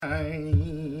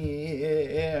Yeah.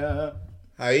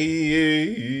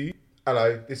 Hey,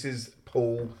 hello, this is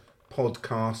Paul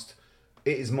Podcast.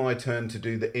 It is my turn to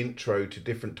do the intro to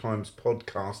Different Times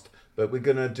Podcast, but we're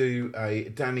going to do a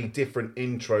Danny different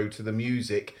intro to the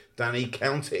music. Danny,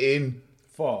 count it in.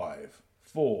 5,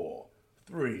 4,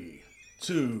 3,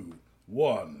 2,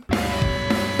 1.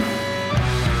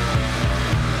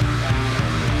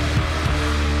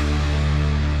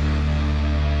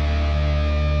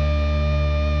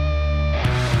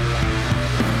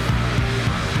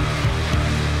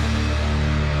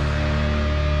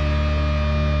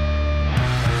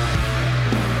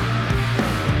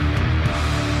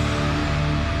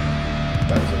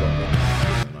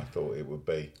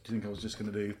 Be. Do you think I was just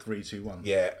going to do 3, 2, 1?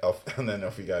 Yeah, and then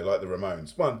off you go, like the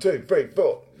Ramones. 1, 2, 3,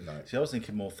 4. No. See, I was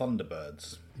thinking more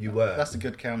Thunderbirds. You were. That's a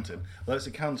good counting. Well, it's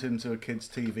a counting to a kid's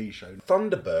TV show.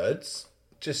 Thunderbirds,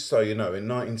 just so you know, in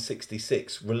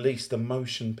 1966, released a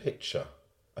motion picture,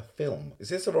 a film. Is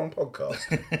this the wrong podcast?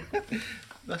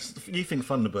 You think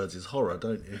Thunderbirds is horror,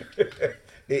 don't you?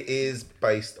 It is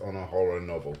based on a horror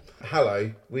novel.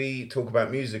 Hello, we talk about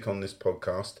music on this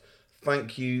podcast.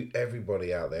 Thank you,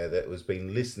 everybody out there that has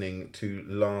been listening to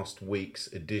last week's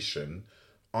edition.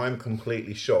 I'm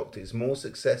completely shocked. It's more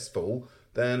successful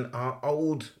than our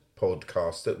old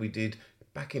podcast that we did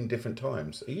back in Different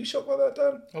Times. Are you shocked by that,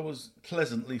 Dan? I was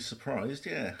pleasantly surprised,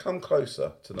 yeah. Come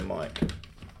closer to the mic.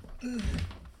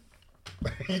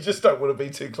 You just don't want to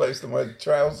be too close to my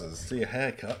trousers. See your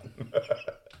haircut.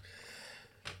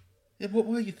 Yeah, what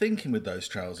were you thinking with those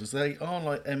trousers? They are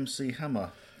like MC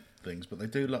Hammer things, but they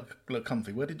do look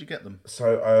comfy. Where did you get them?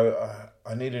 So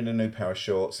I needed a new pair of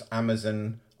shorts.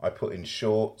 Amazon, I put in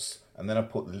shorts, and then I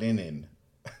put linen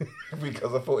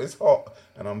because I thought it's hot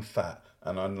and I'm fat,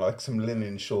 and I'd like some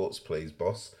linen shorts, please,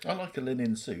 boss. I like a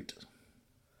linen suit.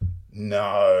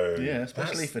 No. Yeah,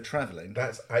 especially for travelling.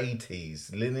 That's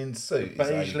 80s. Linen suit.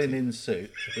 Beige linen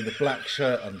suit with a black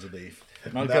shirt underneath.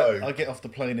 And I get off the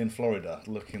plane in Florida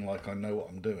looking like I know what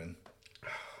I'm doing.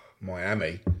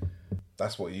 Miami.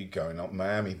 That's what you going up.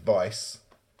 Miami Vice.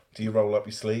 Do you roll up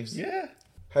your sleeves? Yeah.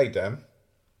 Hey, Dan.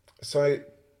 So,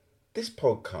 this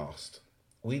podcast,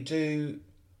 we do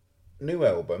new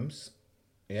albums,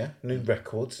 yeah? New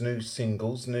records, new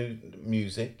singles, new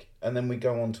music, and then we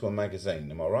go on to a magazine.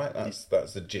 Am I right? That's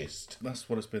the gist. That's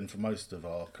what it's been for most of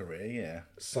our career, yeah.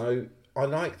 So, I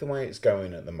like the way it's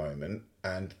going at the moment,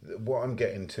 and what I'm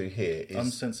getting to here is...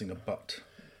 I'm sensing a but.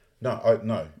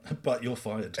 No. But you're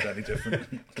fired, Danny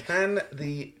Different. Can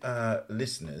the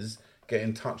listeners get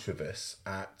in touch with us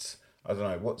at, I don't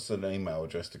know, what's an email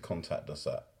address to contact us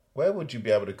at? Where would you be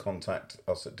able to contact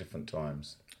us at different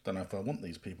times? Don't know if I want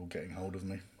these people getting hold of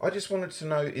me. I just wanted to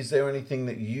know, is there anything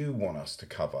that you want us to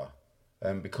cover?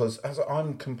 Because as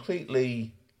I'm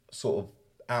completely sort of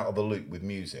out of the loop with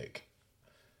music,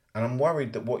 and I'm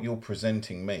worried that what you're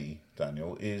presenting me,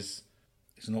 Daniel, is...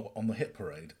 It's not on the hit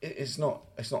parade. It's not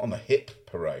on the hip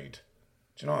parade.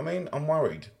 Do you know what I mean? I'm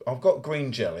worried. I've got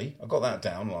green jelly. I got that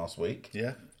down last week.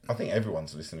 Yeah. I think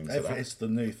everyone's listening to that. It's the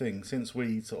new thing. Since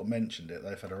we sort of mentioned it,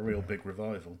 they've had a real big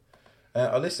revival.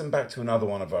 I listened back to another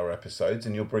one of our episodes,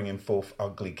 and you're bringing forth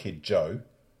Ugly Kid Joe.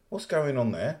 What's going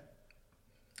on there?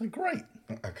 They're great.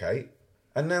 Okay.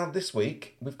 And now this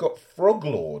week, we've got Frog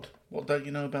Lord. What don't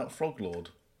you know about Frog Lord?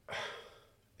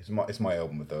 It's my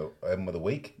album of the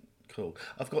week. Cool.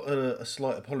 I've got a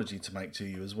slight apology to make to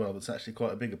you as well. That's actually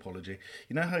quite a big apology.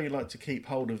 You know how you like to keep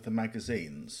hold of the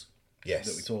magazines Yes.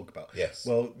 that we talk about? Yes.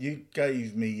 Well, you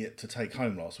gave me it to take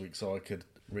home last week so I could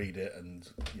read it and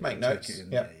make notes. Take it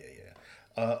in.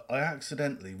 Yeah. I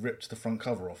accidentally ripped the front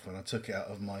cover off when I took it out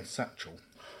of my satchel.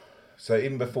 So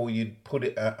even before you'd put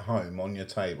it at home on your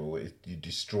table, you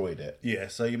destroyed it. Yeah,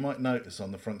 so you might notice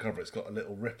on the front cover it's got a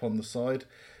little rip on the side,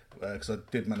 because I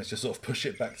did manage to sort of push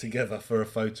it back together for a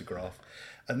photograph.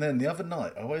 And then the other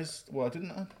night,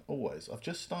 I've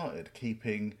just started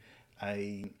keeping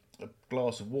a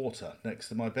glass of water next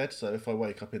to my bed, so if I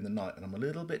wake up in the night and I'm a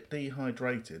little bit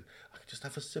dehydrated, I can just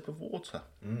have a sip of water,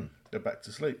 go back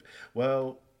to sleep.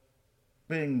 Well,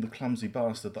 being the clumsy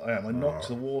bastard that I am, I knocked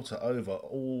the water over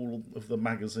all of the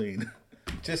magazine.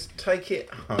 Just take it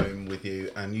home with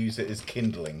you and use it as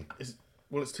kindling.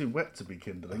 It's too wet to be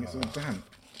kindling, it's all damp.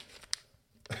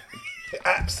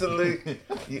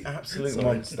 You absolute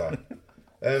monster.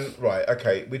 Right,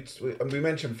 okay. We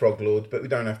mentioned Frog Lord, but we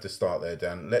don't have to start there,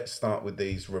 Dan. Let's start with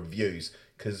these reviews,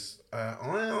 because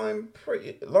I'm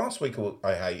pretty... Last week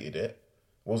I hated it,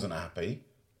 wasn't happy.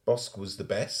 Bosk was the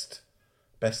best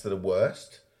of the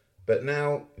worst. But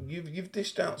now you've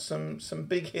dished out some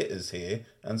big hitters here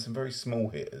and some very small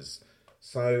hitters.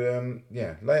 So,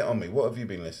 lay it on me. What have you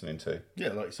been listening to? Yeah,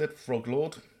 like you said, Frog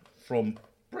Lord. from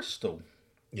Bristol.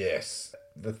 Yes.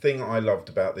 The thing I loved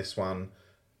about this one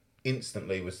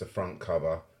instantly was the front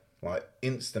cover. Like,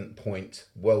 instant point,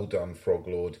 well done,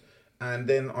 Froglord. And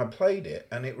then I played it,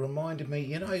 and it reminded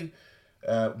me,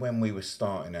 when we were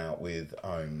starting out with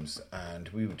Ohms, and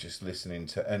we were just listening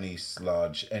to any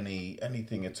sludge,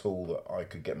 anything at all that I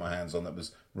could get my hands on that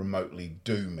was remotely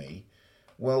doomy.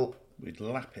 Well, we'd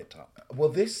lap it up. Well,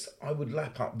 this I would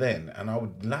lap up then, and I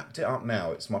would lap it up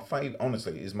now. It's my favourite.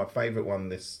 Honestly, it's my favourite one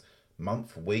this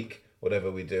month, week,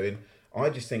 whatever we're doing. I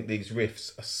just think these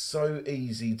riffs are so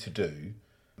easy to do.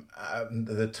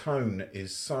 The tone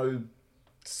is so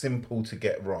simple to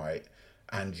get right,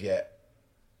 and yet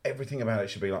everything about it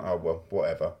should be like, oh well,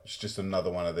 whatever. It's just another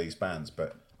one of these bands,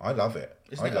 but I love it.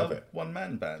 Isn't it a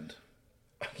one-man band?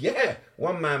 Yeah,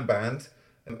 one-man band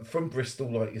from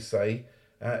Bristol, like you say.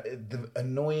 The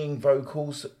annoying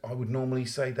vocals, I would normally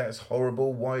say that's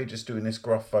horrible. Why are you just doing this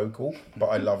gruff vocal? But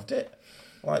I loved it.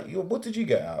 Like, what did you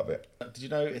get out of it? Did you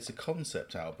know it's a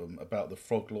concept album about the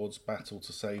Froglord's battle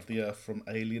to save the Earth from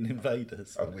alien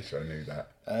invaders? I wish I knew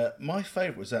that. My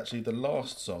favourite was actually the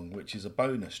last song, which is a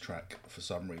bonus track for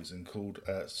some reason called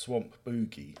Swamp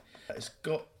Boogie. It's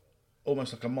got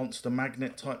almost like a Monster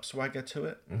Magnet type swagger to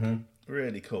it. Mm-hmm.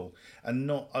 Really cool. And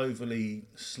not overly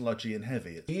sludgy and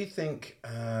heavy. Do you think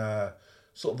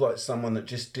sort of like someone that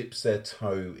just dips their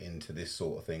toe into this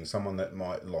sort of thing, someone that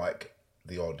might like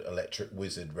the odd Electric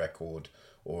Wizard record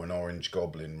or an Orange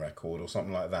Goblin record or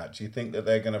something like that, do you think that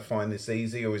they're going to find this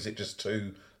easy, or is it just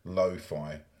too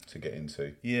lo-fi to get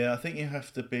into? Yeah, I think you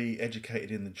have to be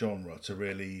educated in the genre to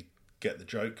really get the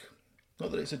joke. Not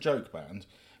that it's a joke band,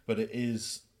 but it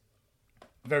is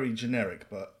very generic,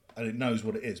 and it knows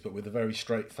what it is, but with a very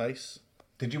straight face.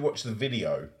 Did you watch the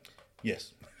video?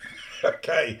 Yes.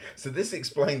 Okay, so this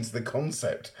explains the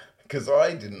concept, because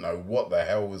I didn't know what the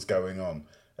hell was going on.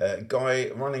 A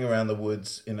guy running around the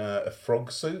woods in a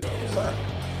frog suit. What's that?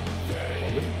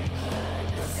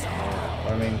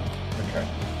 I mean, okay.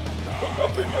 Got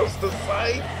nothing else to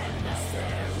say.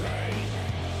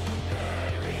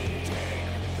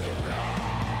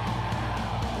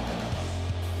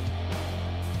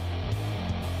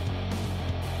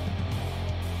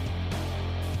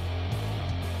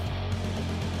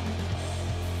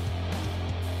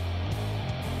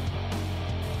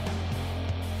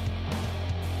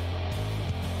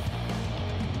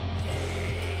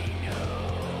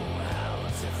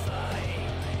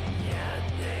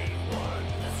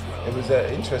 It was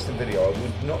an interesting video. I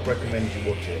would not recommend you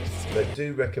watch it, but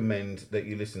do recommend that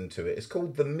you listen to it. It's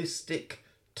called The Mystic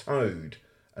Toad,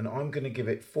 and I'm going to give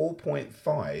it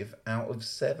 4.5 out of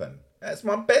 7. That's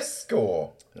my best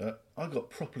score. I got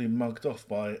properly mugged off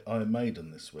by Iron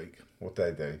Maiden this week. What'd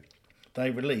they do? They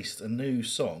released a new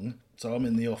song, so I'm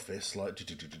in the office, like, I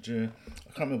can't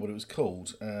remember what it was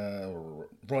called,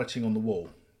 Writing on the Wall.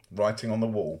 Writing on the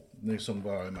Wall? New song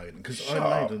by Iron Maiden. Because Iron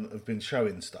Maiden have been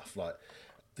showing stuff, like,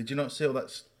 did you not see all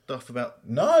that stuff about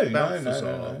Balthazar?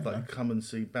 No. Like, come and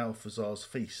see Balthazar's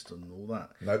Feast and all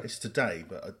that. Nope. It's today,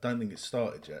 but I don't think it's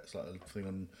started yet. It's like a thing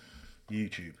on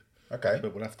YouTube. Okay.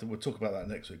 But we'll talk about that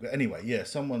next week. But anyway, yeah,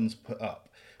 someone's put up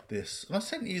this, and I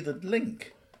sent you the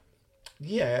link.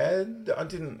 Yeah,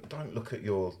 don't look at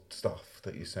your stuff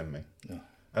that you send me. No.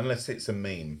 Unless it's a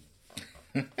meme.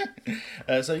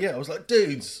 So yeah, I was like,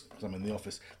 dudes, 'cause I'm in the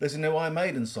office, there's a new Iron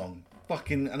Maiden song.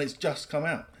 And it's just come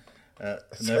out. And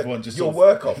so everyone just your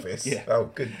work office? Yeah.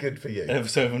 Oh, good for you.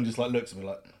 So everyone just like looks at me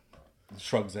like,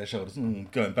 shrugs their shoulders,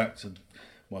 going back to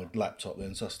my laptop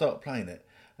then. So I start playing it,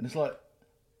 and it's like a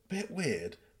bit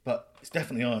weird, but it's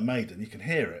definitely Iron Maiden. You can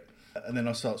hear it. And then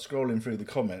I start scrolling through the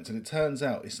comments, and it turns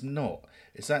out it's not.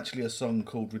 It's actually a song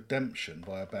called Redemption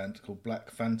by a band called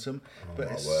Black Phantom, but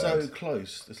it's so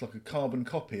close. It's like a carbon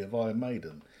copy of Iron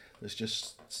Maiden that's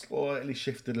just slightly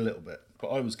shifted a little bit. But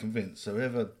I was convinced, so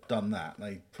whoever done that,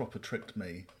 they proper tricked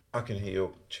me. I can hear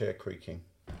your chair creaking.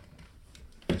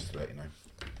 Just to let you know.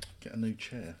 Get a new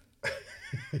chair.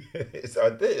 I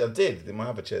did. My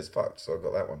other chair's fucked, so I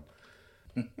got that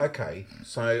one. Okay,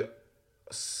 so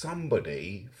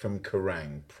somebody from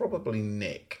Kerrang, probably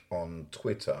Nick on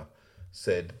Twitter,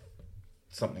 said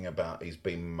something about he's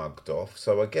been mugged off.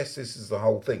 So I guess this is the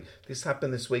whole thing. This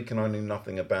happened this week and I knew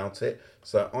nothing about it.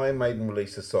 So Iron Maiden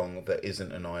released a song that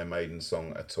isn't an Iron Maiden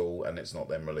song at all, and it's not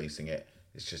them releasing it.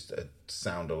 It's just a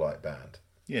sound-alike band.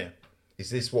 Yeah. Is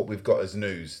this what we've got as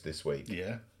news this week? Yeah.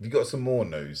 Have you got some more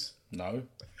news? No.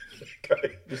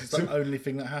 Okay. This is the only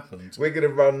thing that happened. We're going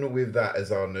to run with that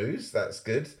as our news. That's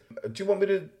good. Do you want me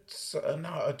to...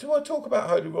 No, do I talk about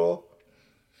Holy Roar?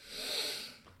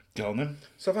 Go on then.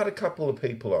 So I've had a couple of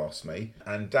people ask me,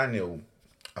 and Daniel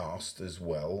asked as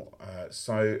well.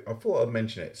 So I thought I'd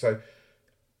mention it. So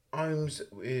Ohms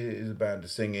is a band to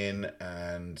sing in,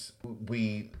 and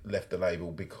we left the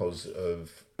label because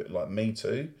of like Me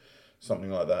Too,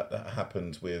 something like that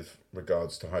happened with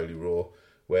regards to Holy Raw,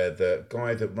 where the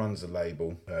guy that runs the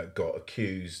label got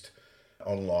accused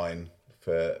online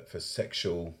for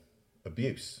sexual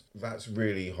abuse. That's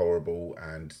really horrible,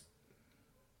 and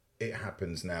it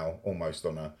happens now almost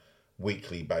on a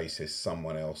weekly basis.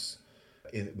 Someone else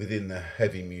within the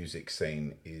heavy music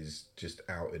scene is just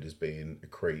outed as being a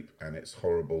creep, and it's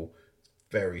horrible.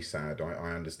 Very sad.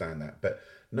 I understand that, but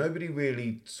nobody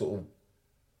really sort of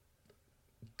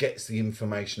gets the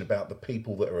information about the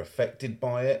people that are affected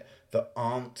by it, that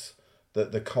aren't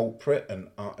the culprit and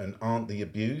aren't the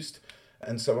abused.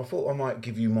 And so I thought I might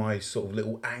give you my sort of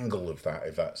little angle of that,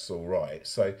 if that's all right.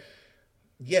 So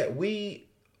yeah, we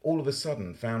all of a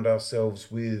sudden found ourselves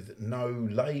with no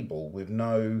label, with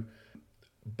no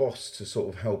boss to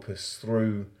sort of help us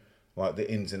through like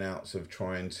the ins and outs of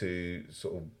trying to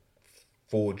sort of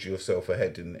forge yourself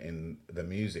ahead in the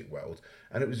music world.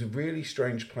 And it was a really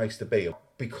strange place to be,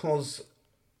 because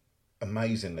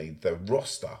amazingly the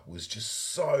roster was just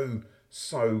so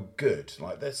good.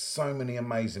 Like, there's so many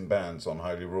amazing bands on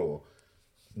Holy Raw.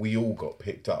 We all got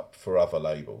picked up for other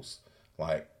labels.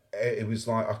 Like, it was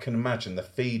like, I can imagine the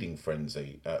feeding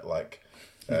frenzy at like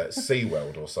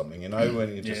SeaWorld or something, you know,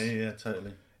 when you just yeah,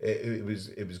 totally. It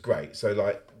was great. So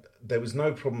like, there was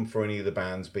no problem for any of the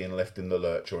bands being left in the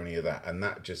lurch or any of that, and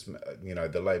that just, you know,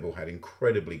 the label had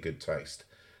incredibly good taste.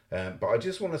 But I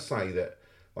just want to say that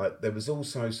like, there was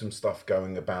also some stuff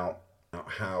going about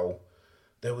how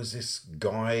there was this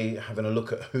guy having a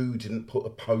look at who didn't put a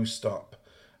post up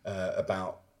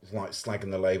about like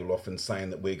slagging the label off and saying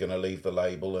that we're going to leave the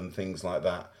label and things like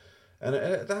that. And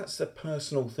that's a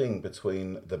personal thing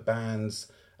between the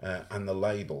bands and the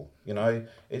label. You know,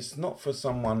 it's not for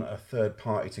someone, a third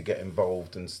party, to get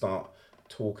involved and start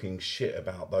talking shit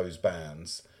about those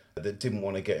bands that didn't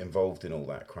want to get involved in all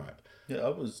that crap.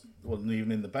 Yeah, wasn't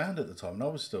even in the band at the time, and I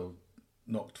was still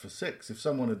knocked for six. If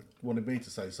someone had wanted me to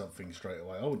say something straight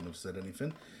away, I wouldn't have said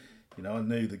anything. You know, I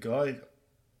knew the guy.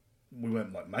 We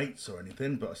weren't like mates or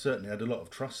anything, but I certainly had a lot of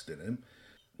trust in him.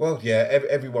 Well, yeah,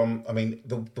 everyone, I mean,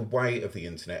 the way of the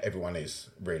internet, everyone is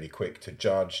really quick to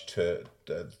judge,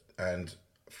 and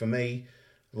for me,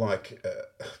 like,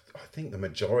 I think the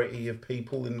majority of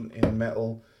people in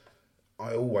metal,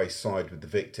 I always side with the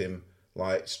victim,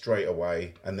 like, straight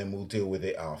away, and then we'll deal with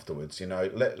it afterwards, you know.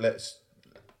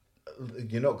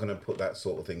 You're not going to put that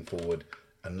sort of thing forward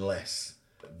unless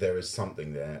there is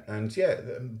something there. And yeah,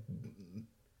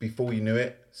 before you knew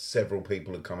it, several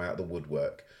people had come out of the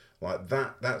woodwork. Like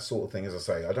that sort of thing, as I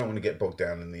say, I don't want to get bogged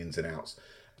down in the ins and outs.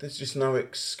 There's just no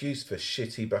excuse for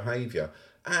shitty behaviour.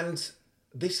 And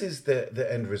this is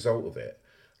the end result of it.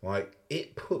 Like,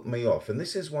 it put me off. And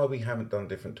this is why we haven't done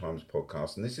Different Times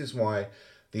podcast. And this is why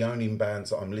the only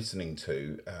bands that I'm listening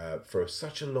to for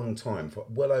such a long time, for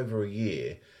well over a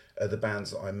year, are the bands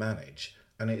that I manage.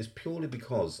 And it is purely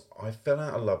because I fell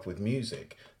out of love with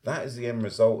music. That is the end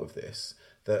result of this.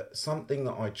 That something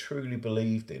that I truly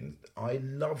believed in. I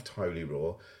loved Holy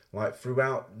Raw, like,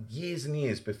 throughout years and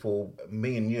years before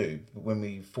me and you, when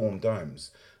we formed Ohms.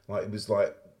 Like, it was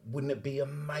like, wouldn't it be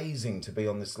amazing to be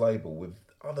on this label with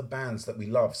other bands that we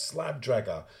love?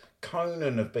 Slabdragger,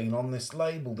 Conan have been on this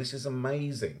label. This is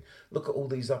amazing. Look at all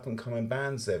these up and coming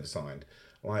bands they've signed.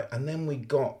 Like, and then we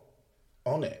got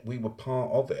on it. We were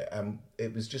part of it, and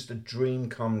it was just a dream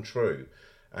come true.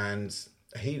 And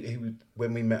he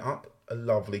when we met up, a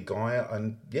lovely guy,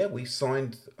 and yeah, we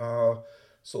signed our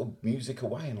sort of music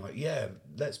away, and like, yeah,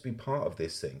 let's be part of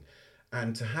this thing.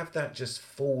 And to have that just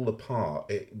fall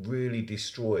apart, it really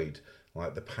destroyed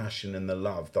like the passion and the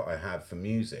love that I have for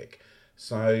music.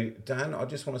 So Dan, I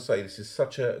just want to say this is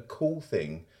such a cool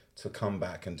thing to come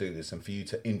back and do this, and for you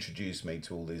to introduce me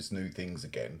to all these new things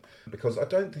again, because I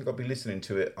don't think I'd be listening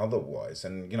to it otherwise.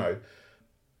 And you know,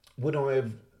 would I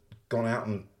have gone out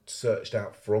and searched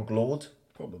out Frog Lord?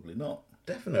 Probably not.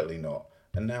 Definitely not.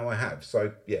 And now I have.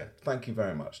 So, yeah, thank you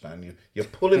very much, Dan. You're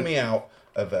pulling me out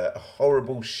of a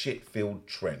horrible shit-filled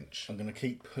trench. I'm going to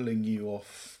keep pulling you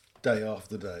off day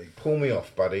after day. Pull me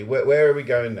off, buddy. Where are we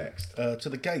going next? To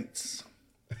the Gates.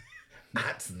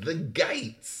 At the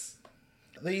Gates!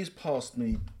 These passed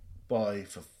me by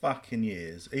for fucking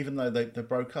years, even though they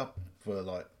broke up for,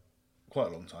 like, quite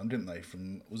a long time, didn't they?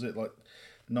 From, was it, like,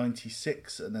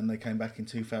 96, and then they came back in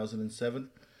 2007?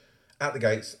 At the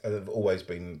Gates have always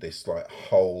been this like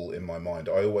hole in my mind.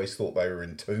 I always thought they were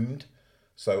Entombed,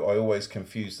 so I always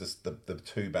confused the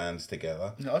two bands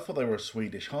together. No, I thought they were a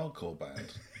Swedish hardcore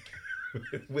band.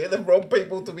 We're the wrong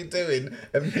people to be doing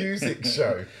a music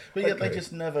show. But yeah, they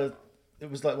just never. It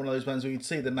was like one of those bands where you'd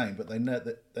see the name, but they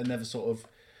never sort of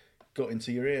got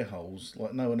into your ear holes.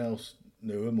 Like no one else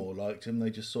knew them or liked them. They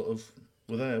just sort of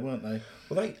were there, weren't they?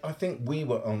 Well, I think we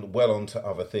were on to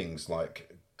other things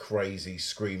like crazy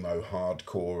screamo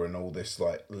hardcore and all this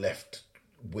like left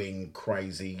wing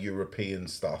crazy European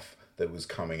stuff that was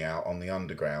coming out on the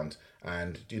underground,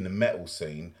 and in the metal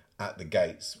scene At the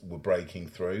Gates were breaking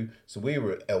through. So we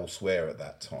were elsewhere at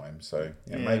that time. So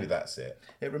yeah, maybe that's it.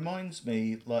 It reminds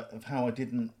me like of how I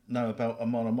didn't know about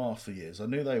Amon Amarth for years. I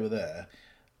knew they were there,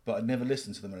 but I'd never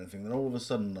listened to them or anything. Then all of a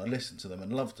sudden I listened to them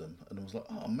and loved them, and I was like,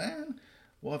 oh man,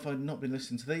 why have I not been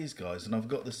listening to these guys? And I've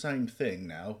got the same thing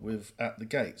now with At the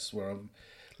Gates, where I'm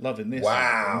loving this.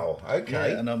 Wow, album.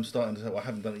 okay. Yeah, and I'm starting to say, well, I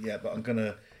haven't done it yet, but I'm going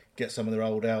to get some of their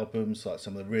old albums, like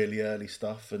some of the really early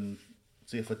stuff, and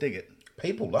see if I dig it.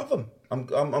 People love them.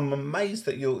 I'm amazed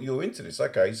that you're into this.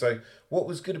 Okay, so what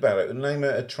was good about it? Name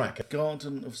a track.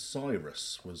 Garden of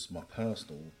Cyrus was my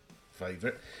personal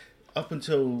favourite. Up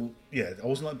until, I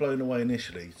wasn't like blown away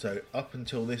initially. So up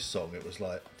until this song, it was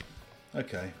like,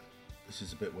 okay, this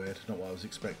is a bit weird. Not what I was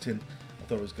expecting. I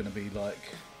thought it was going to be like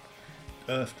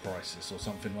Earth Crisis or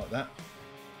something like that.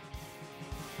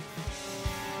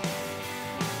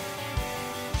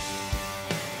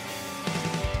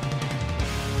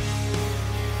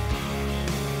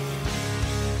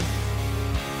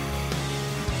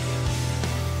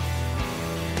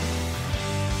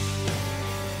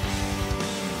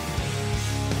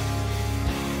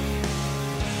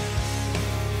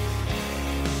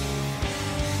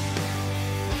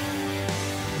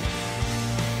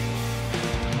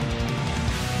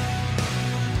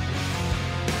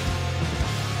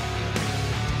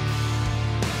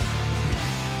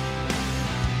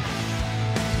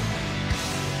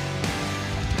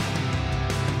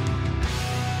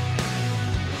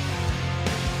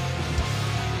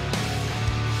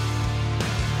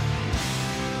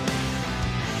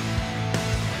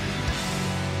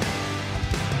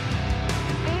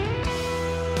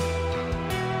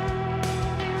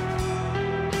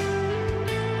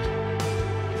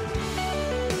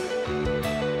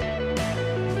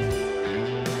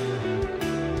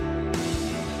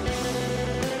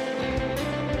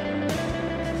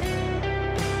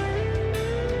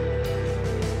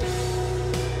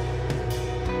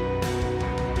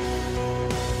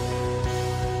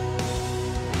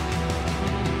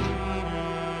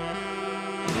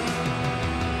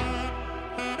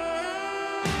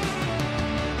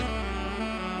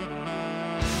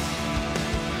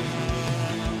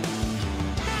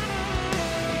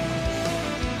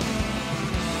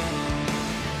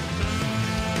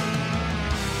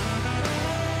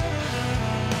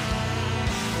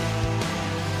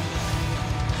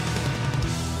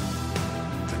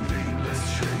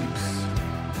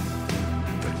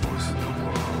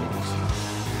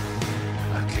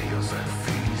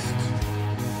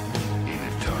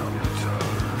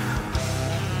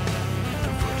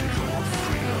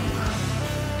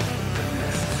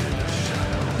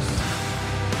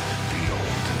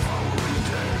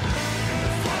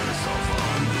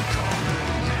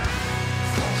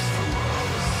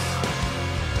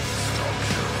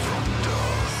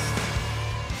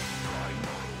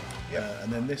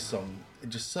 And then this song, it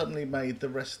just suddenly made the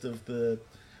rest of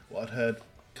what I'd heard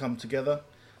come together,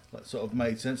 like sort of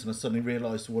made sense, and I suddenly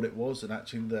realised what it was, and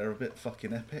actually they're a bit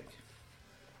fucking epic.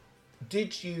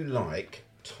 Did you like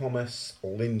Thomas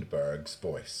Lindberg's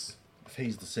voice? If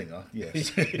he's the singer,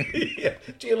 yes. Yeah.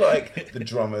 Do you like the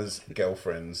drummer's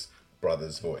girlfriend's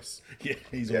brother's voice? Yeah,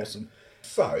 he's awesome.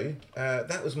 So,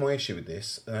 that was my issue with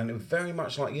this, and it was very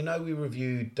much like, we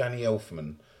reviewed Danny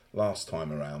Elfman last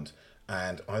time around,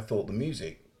 and I thought the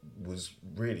music was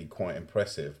really quite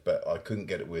impressive, but I couldn't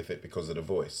get it with it because of the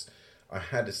voice. I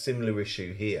had a similar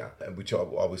issue here, which I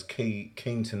was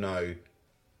keen to know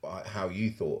how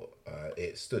you thought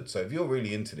it stood. So if you're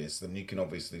really into this, then you can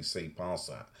obviously see past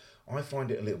that. I find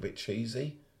it a little bit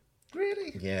cheesy.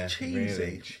 Really? Yeah, cheesy.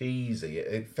 Really cheesy.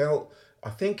 It felt. I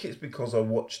think it's because I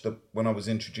watched when I was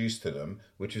introduced to them,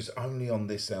 which was only on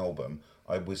this album.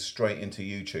 I was straight into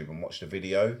YouTube and watched a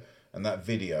video, and that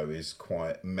video is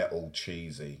quite metal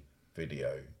cheesy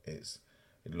video. It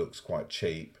looks quite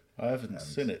cheap. I haven't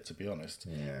seen it, to be honest.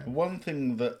 Yeah. One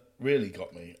thing that really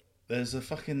got me, there's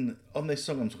on this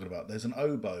song I'm talking about, there's an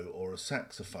oboe or a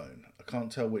saxophone. I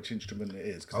can't tell which instrument it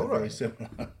is because they're very similar.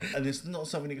 And it's not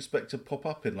something you expect to pop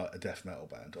up in like a death metal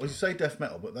band. Or you say death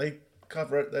metal, but they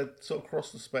cover it, they're sort of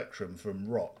across the spectrum from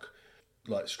rock,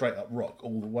 like straight up rock,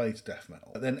 all the way to death metal.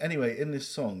 But then anyway, in this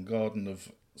song, Garden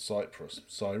of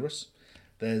Cyrus,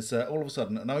 there's all of a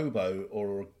sudden an oboe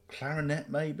or a clarinet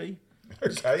maybe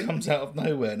Okay. comes out of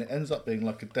nowhere, and it ends up being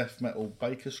like a death metal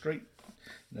Baker Street.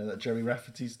 You know, that Jerry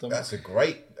Rafferty's done. That's a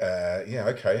great, yeah,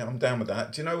 okay, I'm down with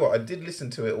that. Do you know what? I did listen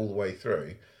to it all the way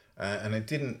through, and it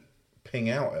didn't ping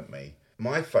out at me.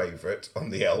 My favourite on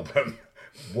the album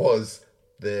was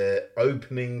the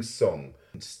opening song,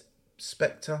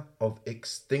 Spectre of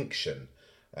Extinction.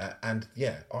 And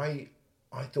yeah, I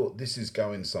thought this is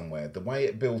going somewhere. The way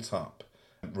it built up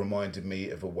reminded me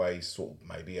of a way, sort of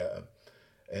maybe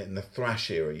in the thrash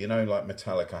era, you know, like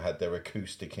Metallica had their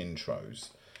acoustic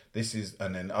intros. This is,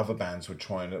 and then other bands were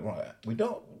trying to, right,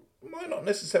 might not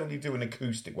necessarily do an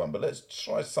acoustic one, but let's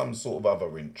try some sort of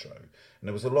other intro. And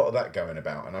there was a lot of that going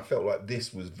about, and I felt like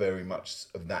this was very much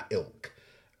of that ilk.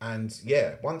 And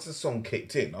yeah, once the song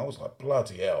kicked in, I was like,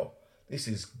 bloody hell, this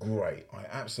is great. I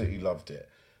absolutely loved it.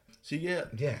 So yeah,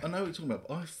 I know what you're talking about,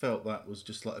 but I felt that was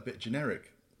just like a bit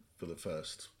generic for the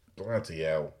first. Bloody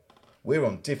hell. We're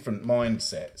on different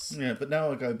mindsets. Yeah, but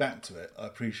now I go back to it, I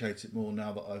appreciate it more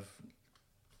now that I've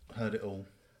heard it all.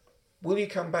 Will you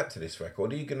come back to this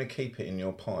record? Are you going to keep it in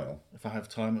your pile? If I have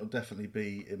time, it'll definitely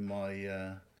be in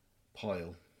my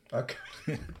pile. Okay.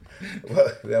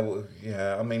 Well,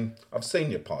 yeah, I mean, I've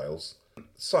seen your piles.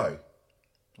 So,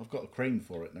 I've got a cream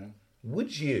for it now.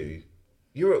 would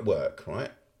you're at work,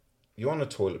 right? You're on a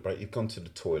toilet break, you've gone to the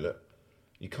toilet.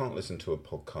 You can't listen to a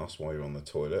podcast while you're on the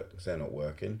toilet because they're not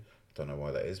working. Don't know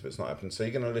why that is, but it's not happening. So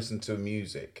you're going to listen to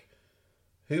music.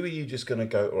 Who are you just going to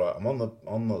go, right, I'm on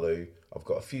the loo, I've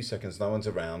got a few seconds, no one's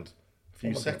around. A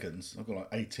few seconds? I've got like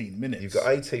 18 minutes. You've got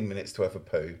 18 minutes to have a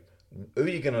poo. Who are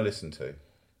you going to listen to?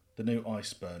 The new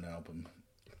Iceburn album.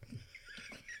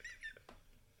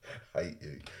 Hate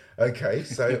you. Okay,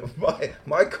 so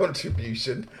my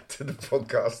contribution to the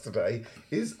podcast today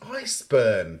is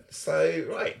Iceburn. So,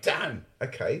 right, Dan.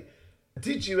 Okay.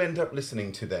 Did you end up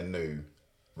listening to their new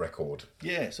record?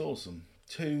 Yeah, it's awesome.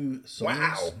 2 songs,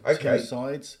 Wow, okay. 2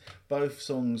 sides, both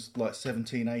songs like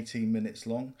 17, 18 minutes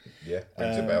long. Yeah,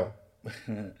 rings a bell.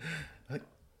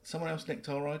 Someone else nicked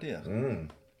our idea.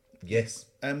 Yes.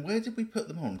 And where did we put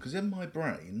them on? Because in my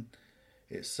brain,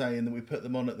 it's saying that we put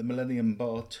them on at the Millennium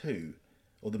Bar 2,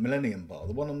 or the Millennium Bar,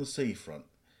 the one on the seafront.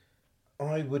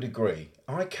 I would agree.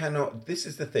 This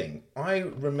is the thing. I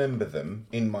remember them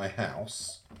in my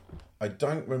house. I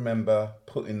don't remember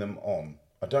putting them on.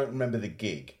 I don't remember the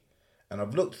gig. And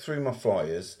I've looked through my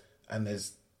flyers, and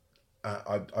there's,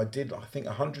 I did, I think,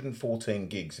 114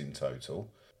 gigs in total.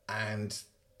 And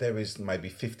there is maybe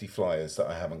 50 flyers that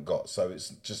I haven't got. So it's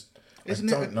just,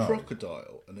 Isn't I it don't a know.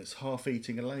 crocodile and it's half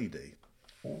eating a lady?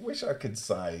 I wish I could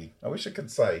say.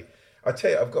 I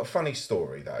tell you, I've got a funny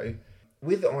story though.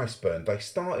 With Iceburn, they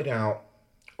started out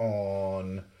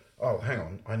on. Oh, hang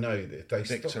on. I know that they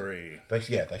Victory.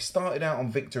 They started out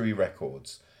on Victory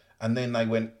Records, and then they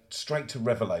went straight to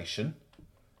Revelation,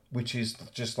 which is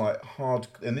just like hard.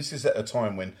 And this is at a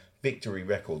time when Victory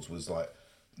Records was like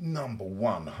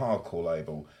 #1 hardcore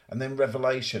label, and then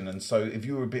Revelation. And so, if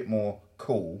you were a bit more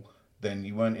cool, then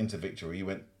you weren't into Victory. You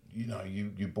went.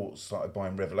 You started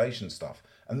buying Revelation stuff,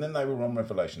 and then they were on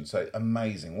Revelation. So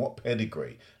amazing, what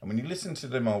pedigree! And when you listen to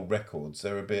them old records,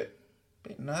 they're a bit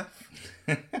naff.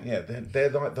 Yeah, they're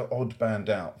like the odd band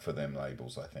out for them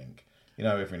labels. I think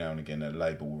every now and again a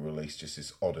label will release just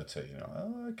this oddity.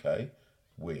 Oh, okay,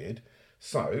 weird.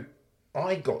 So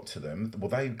I got to them. Well,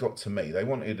 they got to me. They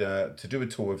wanted to do a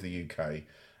tour of the UK,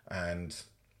 and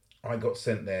I got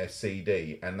sent their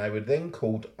CD, and they were then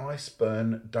called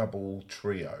Iceburn Double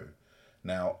Trio.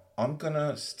 Now, I'm going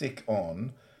to stick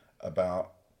on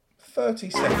about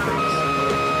 30 seconds in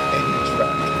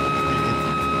track.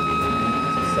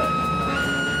 So,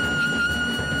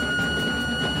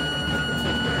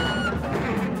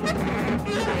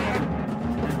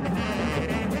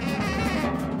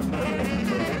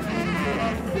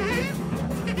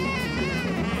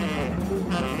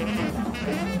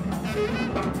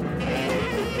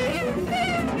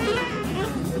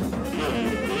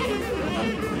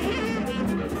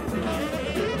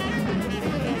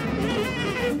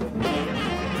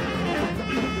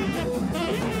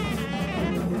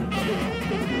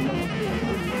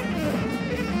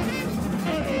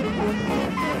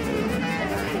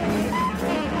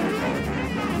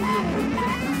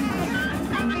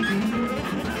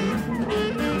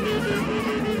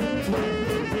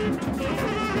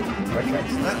 okay,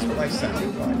 so that's what they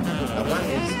sounded like. Now that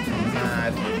is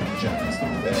mad jazz. I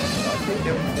think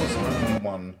there was only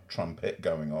one trumpet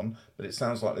going on, but it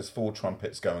sounds like there's 4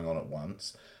 trumpets going on at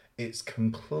once. It's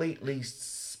completely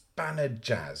spannered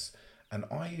jazz, And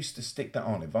I used to stick that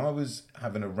on. If I was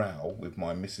having a row with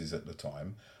my missus at the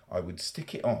time, I would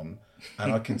stick it on,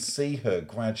 and I can see her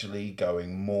gradually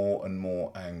going more and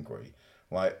more angry.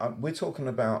 Like, we're talking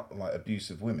about like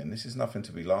abusive women. This is nothing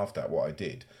to be laughed at, what I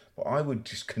did. But I would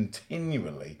just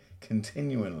continually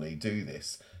do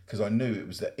this because I knew it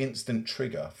was the instant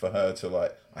trigger for her to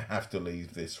like, I have to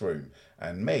leave this room.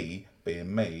 And me,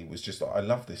 being me, was just like, I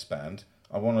love this band.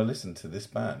 I want to listen to this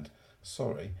band.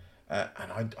 Sorry.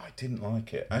 And I didn't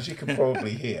like it. As you can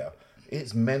probably hear,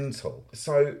 it's mental.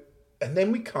 So, and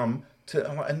then we come to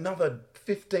like another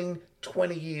 15,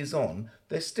 20 years on,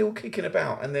 they're still kicking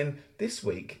about. And then this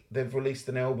week, they've released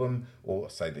an album, or I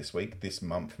say this week, this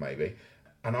month maybe,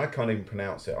 and I can't even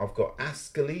pronounce it. I've got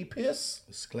Asclepius?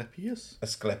 Asclepius.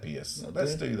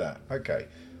 Let's do that. Okay.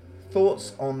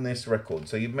 Thoughts on this record?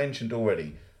 So you've mentioned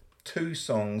already 2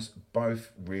 songs,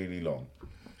 both really long.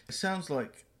 It sounds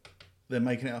like they're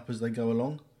making it up as they go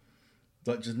along.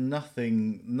 Like just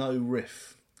nothing, no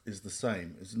riff is the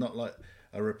same. It's not like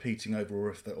a repeating over a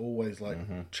riff. They're always like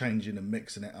changing and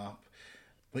mixing it up.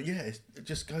 But yeah, it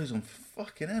just goes on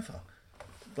fucking ever.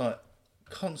 Like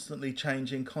constantly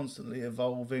changing, constantly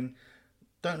evolving.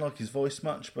 Don't like his voice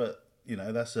much, but you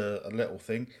know, that's a little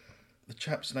thing. The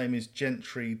chap's name is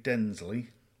Gentry Densley.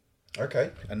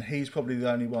 Okay. And he's probably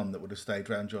the only one that would have stayed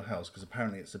round your house because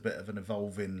apparently it's a bit of an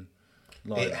evolving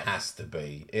lineup. It has to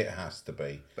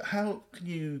be. But how can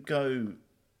you go,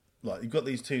 like, you've got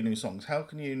these 2 new songs, how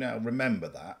can you now remember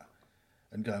that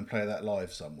and go and play that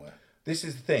live somewhere? This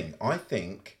is the thing. I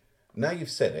think, now you've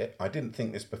said it, I didn't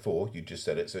think this before, you just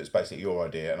said it, so it's basically your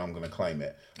idea and I'm going to claim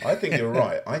it. I think you're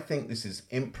right. I think this is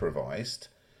improvised.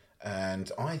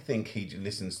 And I think he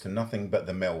listens to nothing but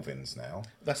the Melvins now.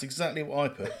 That's exactly what I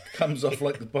put. Comes off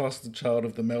like the bastard child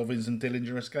of the Melvins and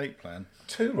Dillinger Escape Plan.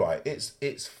 Too right.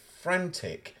 It's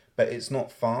frantic, but it's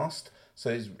not fast. So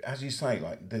it's, as you say,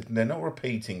 like they're not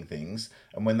repeating things,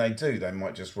 and when they do, they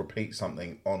might just repeat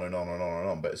something on and on and on and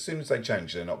on. But as soon as they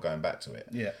change, they're not going back to it.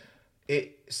 Yeah.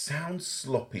 It sounds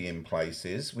sloppy in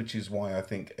places, which is why I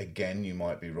think again you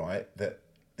might be right that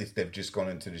they've just gone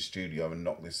into the studio and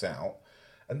knocked this out.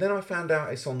 And then I found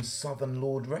out it's on Southern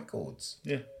Lord Records.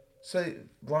 Yeah. So,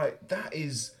 like, that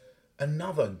is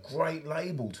another great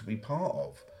label to be part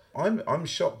of. I'm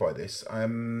shocked by this.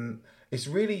 It's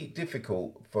really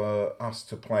difficult for us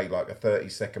to play like a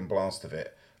 30-second blast of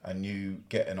it and you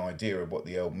get an idea of what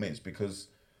the album is because...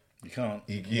 You can't.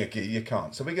 You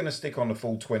can't. So we're going to stick on the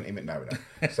full 20 minutes.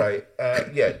 No. So,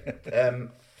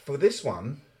 for this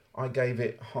one, I gave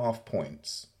it half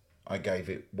points. I gave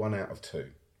it 1 out of 2.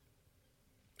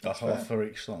 A half for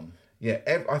each song. Yeah,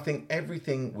 I think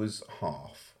everything was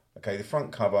half. Okay, the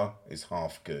front cover is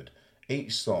half good.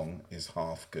 Each song is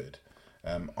half good.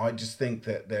 I just think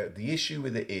that the issue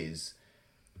with it is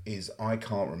I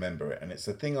can't remember it, and it's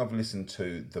the thing I've listened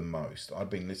to the most. I've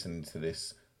been listening to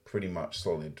this pretty much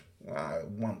solid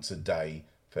once a day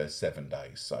for 7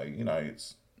 days. So you know,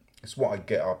 it's what I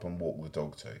get up and walk the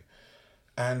dog to.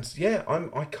 And yeah,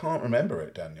 I can't remember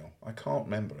it, Daniel. I can't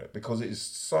remember it because it is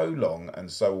so long and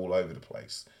so all over the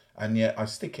place. And yet I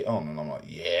stick it on and I'm like,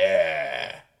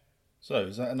 yeah. So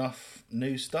is that enough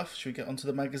new stuff? Should we get onto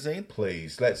the magazine?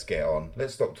 Please, let's get on.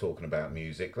 Let's stop talking about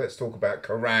music. Let's talk about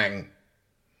Kerrang!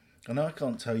 I know I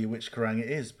can't tell you which Kerrang! It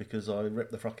is because I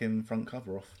ripped the fucking front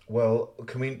cover off. Well,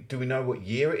 do we know what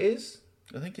year it is?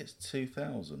 I think it's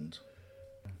 2000.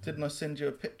 Didn't I send you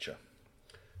a picture?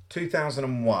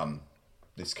 2001.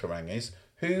 This Kerrang! Is.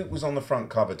 Who was on the front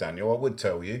cover, Daniel? I would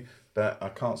tell you, but I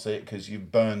can't see it because you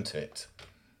burnt it.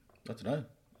 I don't know.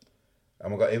 Oh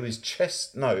my God, it was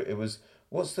it was,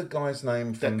 what's the guy's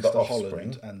name from Dexter The Offspring?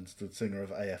 Holland and the singer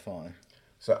of AFI.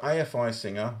 So AFI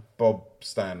singer, Bob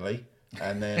Stanley,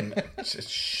 and then,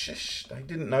 shh, they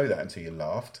didn't know that until you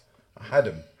laughed. I had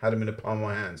him in the palm of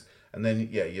my hands. And then,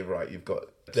 yeah, you're right, you've got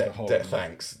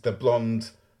thanks, the blonde,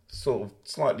 sort of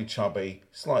slightly chubby,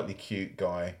 slightly cute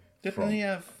guy. Didn't he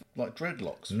have like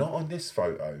dreadlocks? Not on this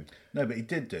photo. No, but he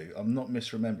did do. I'm not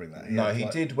misremembering that. He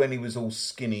did when he was all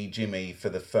skinny Jimmy for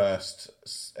the first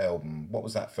album. What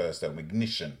was that first album?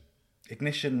 Ignition.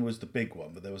 Ignition was the big one,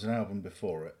 but there was an album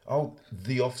before it. Oh,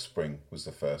 The Offspring was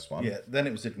the first one. Yeah, then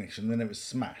it was Ignition, then it was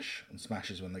Smash, and Smash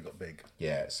is when they got big.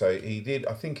 Yeah, so he did,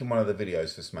 I think in one of the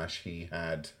videos for Smash, he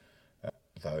had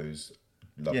those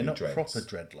lovely dreads. Yeah, not proper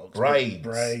dreadlocks.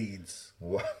 Braids.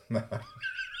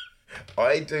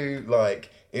 I do, like,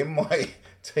 in my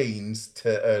teens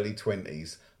to early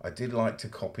 20s, I did like to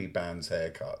copy bands'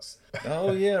 haircuts.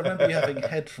 Oh, yeah, I remember you having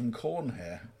Head from Corn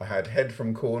hair. I had Head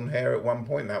from Corn hair at one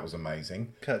point, that was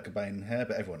amazing. Kurt Cobain hair,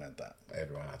 but everyone had that.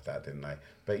 Everyone had that, didn't they?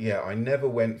 But yeah, I never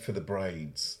went for the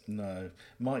braids. No,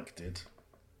 Mike did.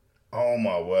 Oh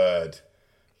my word!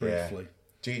 Briefly.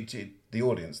 Yeah. The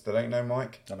audience, do they know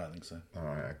Mike? I don't think so. All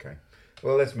right, okay.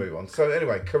 Well, let's move on. So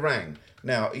anyway, Kerrang.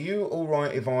 Now, are you all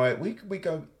right if we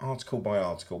go article by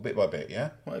article, bit by bit? Yeah.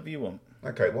 Whatever you want.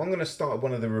 Okay. Well, I'm going to start with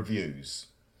one of the reviews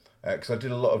because I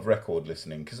did a lot of record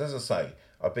listening. Because as I say,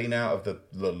 I've been out of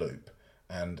the loop.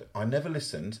 And I never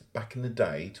listened back in the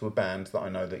day to a band that I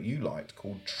know that you liked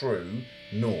called True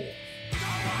North.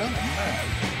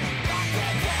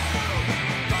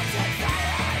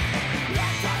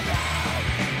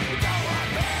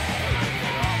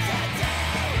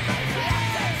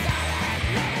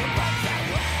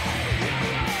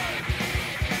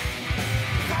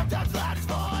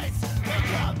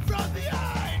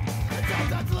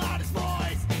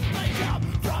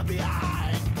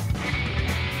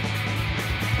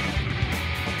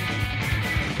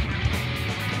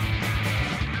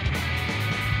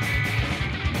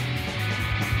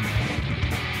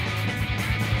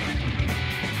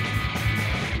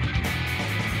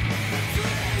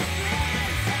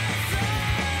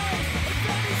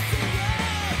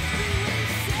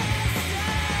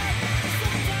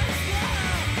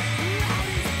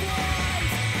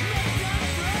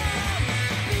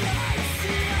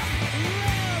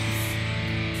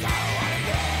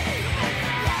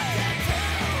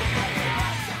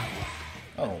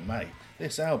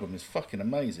 This album is fucking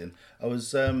amazing. I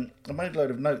made a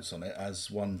load of notes on it,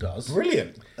 as one does.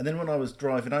 Brilliant. And then when I was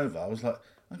driving over, I was like,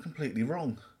 I'm completely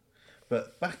wrong.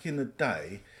 But back in the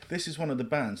day, this is one of the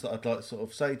bands that I'd like to sort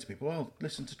of say to people, well,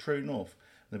 listen to True North.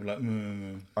 And they'd be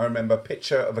like, I remember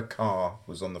Picture of a Car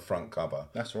was on the front cover.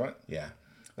 That's right. Yeah.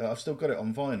 I've still got it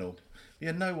on vinyl.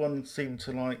 Yeah, no one seemed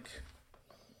to like...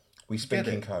 We speak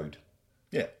in code.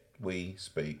 Yeah. We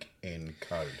speak in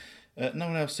code. No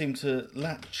one else seemed to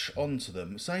latch onto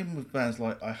them. Same with bands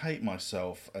like I Hate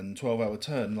Myself and 12 Hour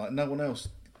Turn. Like, no one else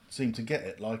seemed to get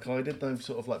it like I did. They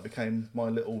sort of like became my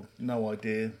little no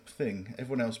idea thing.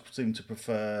 Everyone else seemed to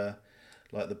prefer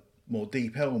like the more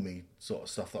Deep Elmy sort of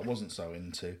stuff that I wasn't so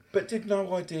into. But did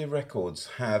No Idea Records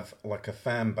have like a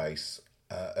fan base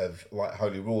of like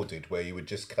Holy Raw did, where you would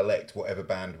just collect whatever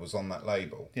band was on that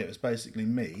label? Yeah, it was basically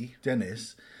me,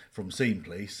 Dennis from Scene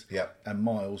Police, yep, and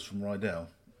Miles from Rydell.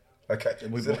 Okay.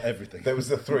 We bought everything. There was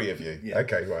the three of you. Yeah.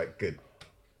 Okay, right, good.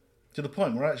 To the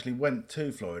point where I actually went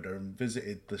to Florida and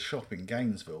visited the shop in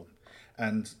Gainesville,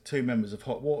 and two members of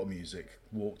Hot Water Music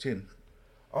walked in.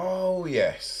 Oh,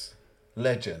 yes.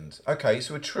 Legend. Okay,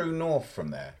 so a True North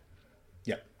from there.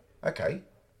 Yeah. Okay.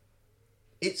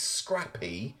 It's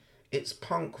scrappy, it's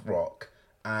punk rock,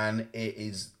 and it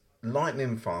is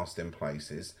lightning fast in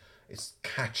places. It's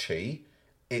catchy.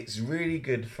 It's really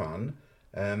good fun.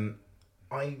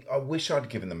 I wish I'd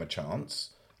given them a chance.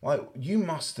 Like, you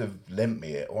must have lent me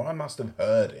it, or I must have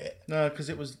heard it. No, because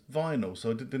it was vinyl,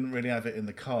 so I didn't really have it in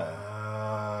the car.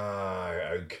 Ah,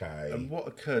 okay. And what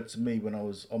occurred to me when I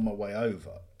was on my way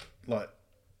over, like,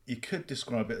 you could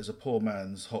describe it as a poor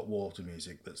man's Hot Water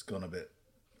Music that's gone a bit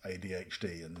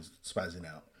ADHD and is spazzing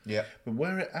out. Yeah. But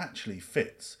where it actually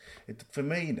fits, for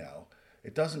me now,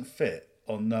 it doesn't fit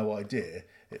on No Idea.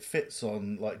 It fits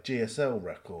on, like, GSL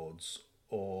records,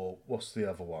 or what's the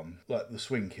other one? Like the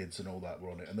Swing Kids and all that were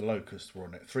on it, and the Locusts were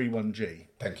on it. 31G.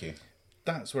 Thank you.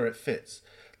 That's where it fits.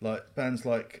 Like bands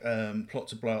like Plot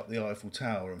to Blow Up the Eiffel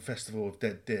Tower and Festival of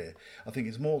Dead Deer. I think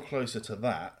it's more closer to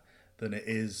that than it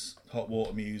is Hot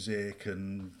Water Music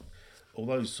and all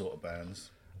those sort of bands.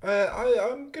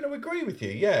 I'm going to agree with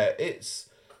you. Yeah, it's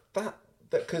that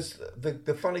because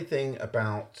the funny thing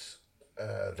about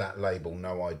that label,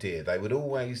 No Idea, they would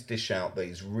always dish out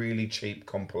these really cheap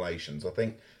compilations. I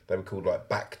think they were called like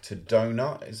Back to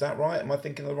Donut. Is that right? Am I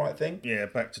thinking of the right thing? Yeah,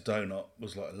 Back to Donut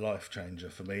was like a life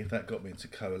changer for me. That got me into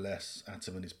Coalesce,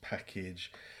 Atom and His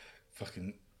Package.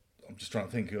 Fucking, I'm just trying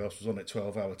to think who else was on it.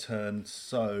 12 Hour Turn.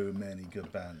 So many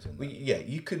good bands on that. Well, yeah,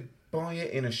 you could buy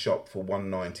it in a shop for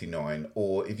 $1.99,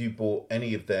 or if you bought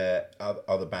any of their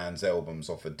other bands' albums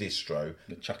off a distro,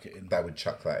 They'd chuck it in. They would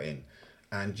chuck that in.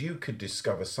 And you could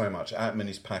discover so much. Atom and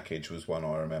His Package was one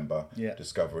I remember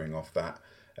discovering off that.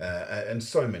 And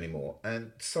so many more.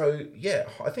 And so, yeah,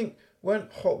 I think, weren't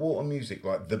Hot Water Music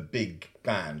like the big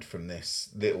band from this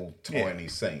little tiny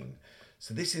scene?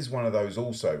 So this is one of those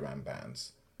also ran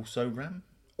bands. Also ran?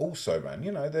 Also ran.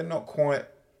 You know, they're not quite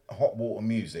Hot Water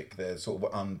Music. They're sort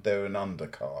of, they're an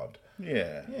undercard.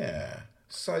 Yeah. Yeah.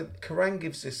 So Kerrang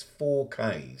gives this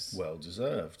 4Ks. Well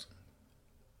deserved.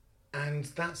 And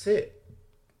that's it.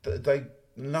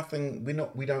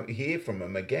 We don't hear from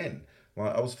them again.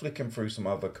 Like, I was flicking through some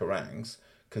other Kerrangs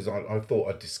because I thought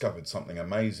I'd discovered something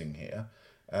amazing here,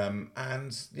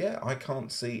 and yeah, I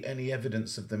can't see any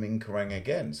evidence of them in Kerrang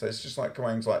again. So it's just like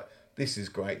Kerrang's like, this is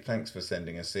great. Thanks for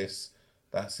sending us this.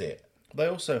 That's it. They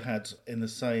also had, in the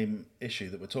same issue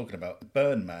that we're talking about,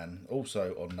 Burn Man,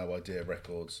 also on No Idea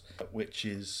Records, which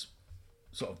is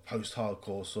sort of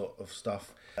post-hardcore sort of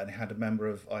stuff. And it had a member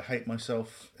of I Hate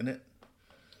Myself in it.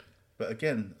 But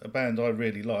again, a band I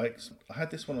really liked. I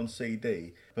had this one on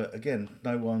CD, but again,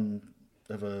 no one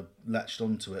ever latched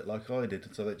onto it like I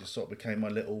did. So it just sort of became my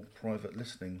little private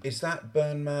listening. Is that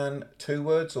Burn Man 2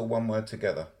 words or 1 word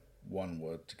together? 1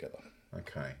 word together.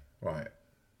 Okay, right.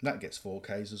 That gets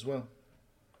 4Ks as well.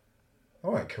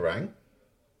 All right, Kerrang.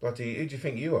 Bloody, who do you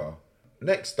think you are?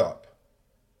 Next up,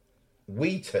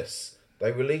 Wheatus.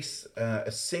 They release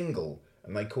a single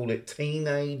and they call it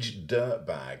Teenage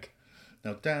Dirtbag.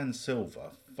 Now, Dan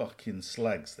Silver fucking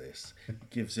slags this.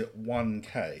 Gives it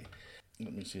 1K.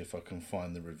 Let me see if I can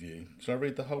find the review. Should I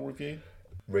read the whole review?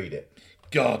 Read it.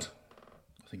 God.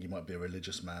 I think you might be a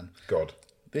religious man. God.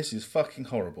 This is fucking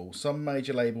horrible. Some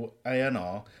major label,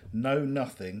 A&R, Know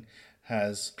Nothing,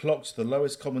 has clocked the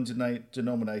lowest common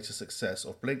denominator success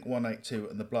of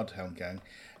Blink-182 and the Bloodhound Gang,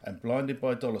 and blinded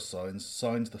by dollar signs,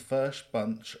 signed the first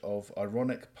bunch of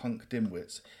ironic punk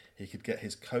dimwits he could get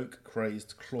his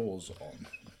coke-crazed claws on.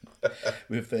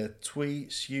 With their twee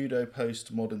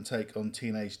pseudo-post-modern take on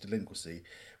teenage delinquency,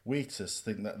 Wheatus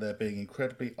think that they're being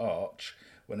incredibly arch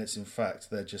when it's in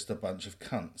fact they're just a bunch of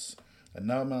cunts. And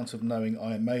no amount of knowing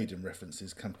Iron Maiden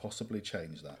references can possibly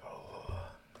change that.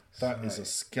 That is a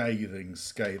scathing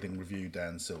review,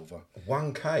 Dan Silver.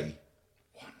 1K.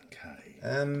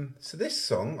 1K. So this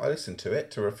song, I listened to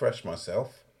it to refresh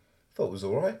myself. Thought it was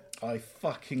all right. I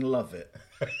fucking love it.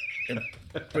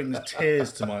 It brings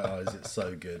tears to my eyes. It's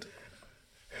so good.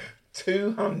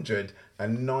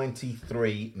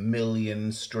 293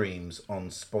 million streams on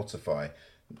Spotify.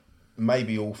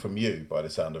 Maybe all from you, by the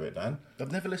sound of it, Dan.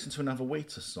 I've never listened to another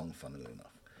Wheatus song, funnily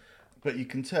enough. But you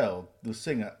can tell the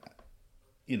singer,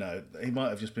 you know, he might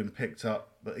have just been picked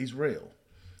up, but he's real.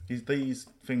 These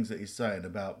things that he's saying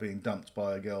about being dumped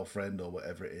by a girlfriend or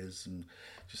whatever it is and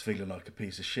just feeling like a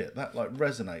piece of shit, that like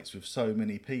resonates with so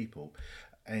many people.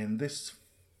 And this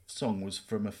song was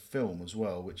from a film as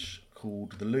well, which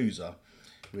called The Loser.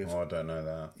 With, I don't know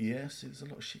that. Yes, there's a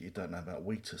lot of shit you don't know about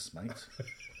Wheatus, mate.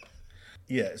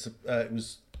 Yeah, it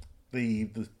was the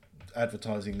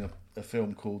advertising a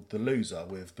film called The Loser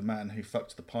with the man who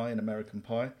fucked the pie in American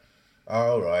Pie.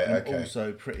 Oh, right, and okay.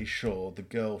 Also, pretty sure the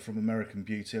girl from American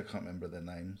Beauty, I can't remember their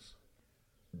names.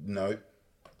 No.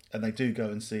 And they do go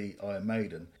and see Iron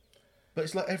Maiden. But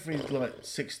it's like every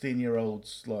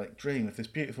 16-year-old's dream. If this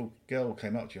beautiful girl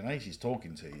came up to you and she's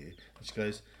talking to you, and she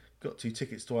goes, "Got 2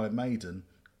 tickets to Iron Maiden,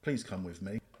 please come with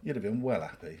me," you'd have been well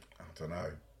happy. I don't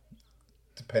know.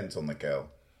 Depends on the girl.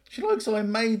 She likes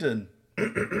Iron Maiden.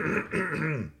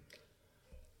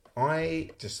 I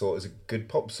just thought it was a good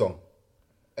pop song.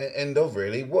 End of,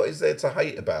 really. What is there to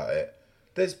hate about it?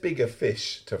 There's bigger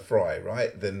fish to fry,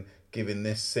 right, than giving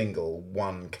this single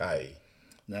 1K.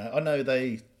 Now, I know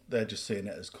they're just seeing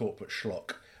it as corporate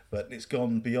schlock, but it's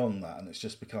gone beyond that and it's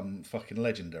just become fucking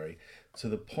legendary to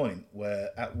the point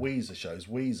where at Weezer shows,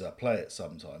 Weezer play it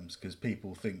sometimes because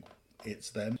people think it's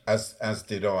them. As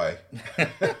did I.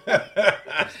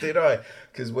 As did I.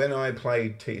 Because when I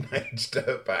played Teenage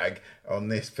Dirtbag on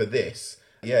this,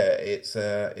 yeah, it's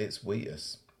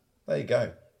Wheatus. There you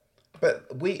go.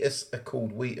 But Wheatus are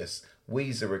called Wheatus.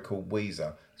 Weezer are called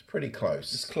Weezer. It's pretty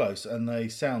close. It's close, and they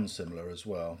sound similar as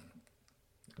well.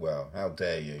 Well, how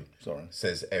dare you? Sorry.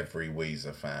 Says every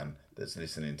Weezer fan that's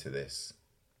listening to this.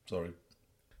 Sorry.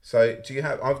 So,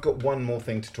 I've got one more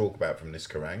thing to talk about from this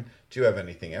Kerrang. Do you have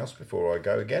anything else before I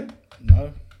go again?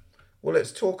 No. Well,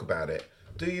 let's talk about it.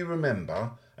 Do you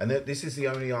remember, and this is the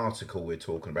only article we're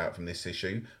talking about from this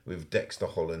issue, with Dexter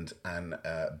Holland and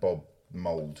Bob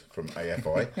Mould from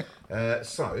AFI.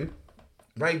 So,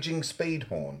 Raging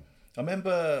Speedhorn. I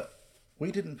remember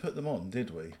we didn't put them on, did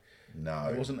we? No.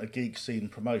 It wasn't a geek scene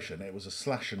promotion, it was a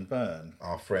slash and burn.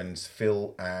 Our friends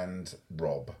Phil and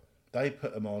Rob. They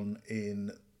put them on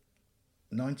in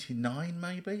 99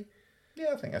 maybe?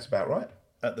 Yeah, I think that's about right.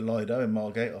 At the Lido in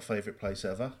Margate, our favourite place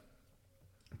ever.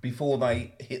 Before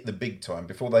they hit the big time,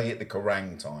 before they hit the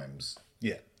Kerrang times.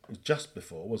 Yeah, it was just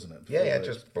before, wasn't it? Yeah,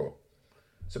 just before.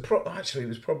 So actually it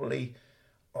was probably,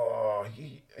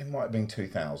 it might have been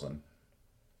 2000.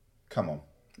 Come on,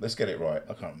 let's get it right.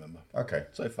 I can't remember. Okay.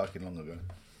 So fucking long ago.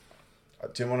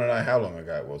 Do you want to know how long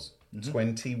ago it was?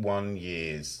 21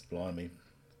 years. Blimey.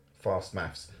 Fast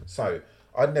maths. So,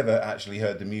 I'd never actually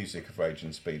heard the music of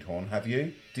Raging Speedhorn, have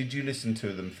you? Did you listen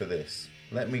to them for this?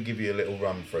 Let me give you a little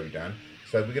run through, Dan.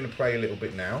 So we're going to play a little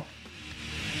bit now.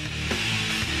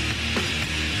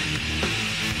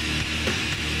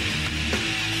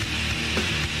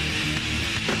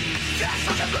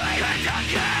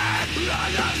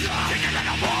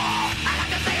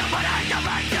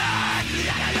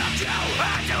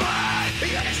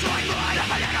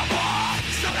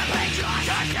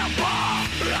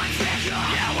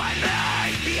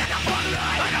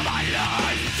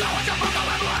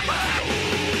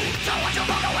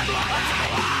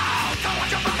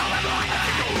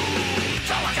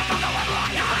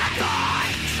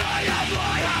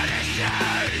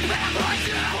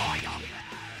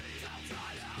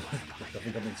 I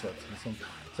think I'm interrupting the song.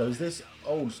 So is this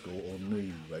old school or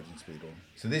new Raging Speedhorn?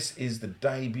 So this is the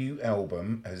debut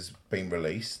album has been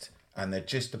released, and they're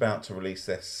just about to release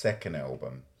their second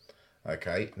album.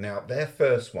 Okay, now their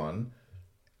first one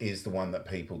is the one that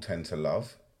people tend to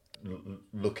love,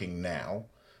 looking now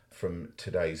from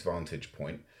today's vantage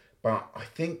point. But I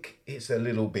think it's a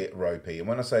little bit ropey, and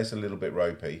when I say it's a little bit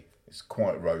ropey, it's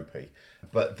quite ropey.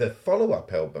 But the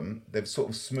follow-up album, they've sort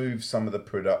of smoothed some of the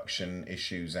production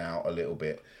issues out a little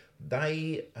bit.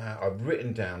 I've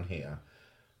written down here,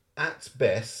 at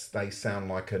best, they sound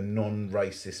like a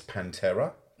non-racist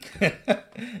Pantera.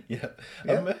 Yeah.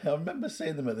 I remember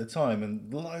seeing them at the time,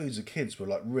 and loads of kids were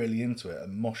like really into it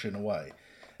and moshing away.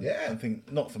 Yeah. I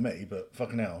think, not for me, but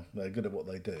fucking hell, they're good at what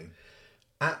they do.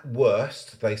 At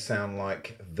worst, they sound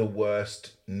like the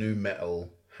worst nu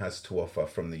metal has to offer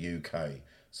from the UK.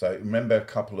 So remember a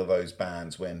couple of those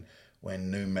bands when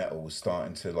nu metal was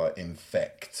starting to like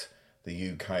infect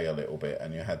the UK a little bit,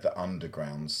 and you had the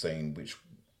underground scene, which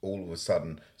all of a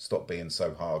sudden stopped being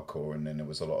so hardcore, and then there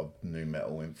was a lot of nu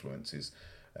metal influences.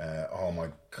 Oh my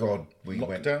God,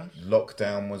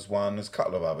 Lockdown was one. There's a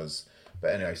couple of others,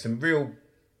 but anyway, some real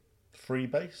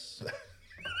Freebase.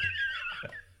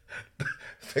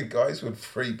 The guys with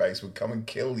Freebase would come and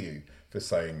kill you for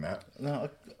saying that. No,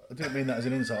 I didn't mean that as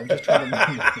an insult. I'm just trying to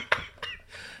remember.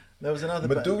 There was another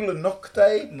Medulla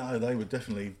Nocte? No, they would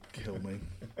definitely kill me.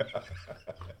 God,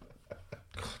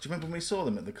 do you remember when we saw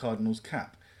them at the Cardinals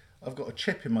Cap? I've got a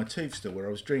chip in my tooth still where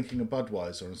I was drinking a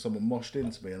Budweiser and someone moshed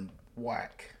into me and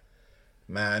whack.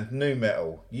 Man, nu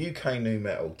metal. UK nu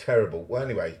metal. Terrible. Well,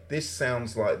 anyway, this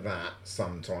sounds like that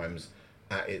sometimes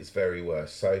at its very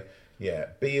worst. So, yeah,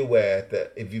 be aware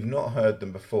that if you've not heard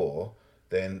them before,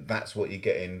 then that's what you're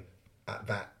getting at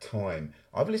that time.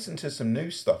 I've listened to some new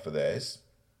stuff of theirs,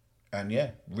 and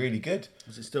yeah, really good.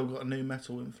 Has it still got a new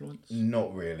metal influence?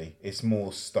 Not really. It's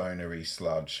more stonery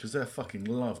sludge. Because they're fucking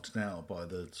loved now by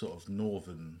the sort of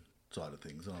northern side of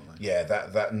things, aren't they? Yeah,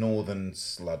 that northern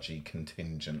sludgy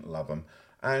contingent love them.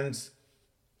 And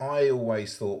I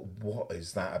always thought, what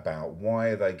is that about? Why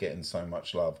are they getting so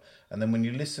much love? And then when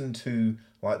you listen to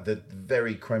like the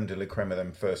very creme de la creme of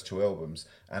them first two albums,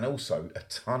 and also a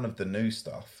ton of the new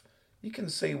stuff, you can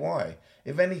see why.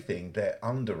 If anything, they're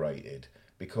underrated,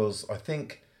 because I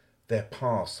think their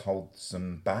past holds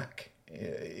them back.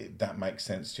 If that makes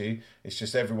sense to you. It's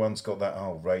just everyone's got that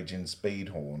Raging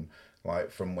Speedhorn,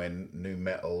 like from when nu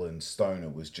metal and stoner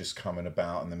was just coming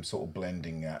about, and them sort of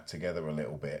blending that together a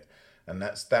little bit. And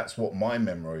that's what my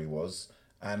memory was.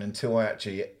 And until I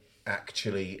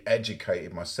actually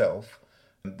educated myself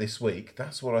this week,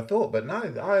 that's what I thought. But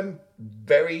no, I'm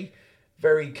very,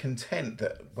 very content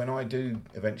that when I do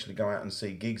eventually go out and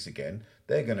see gigs again,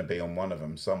 they're going to be on one of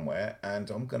them somewhere,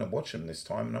 and I'm going to watch them this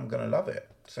time, and I'm going to love it.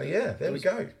 So yeah, there we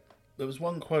go. There was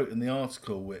one quote in the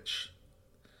article which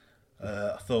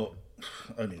I thought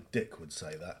only a dick would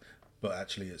say that, but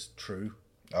actually it's true.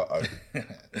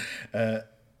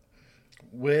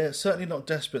 We're certainly not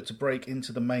desperate to break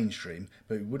into the mainstream,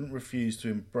 but we wouldn't refuse to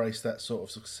embrace that sort of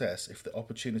success if the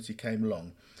opportunity came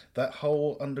along. That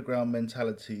whole underground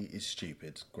mentality is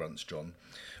stupid, grunts John.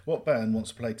 What band wants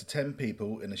to play to 10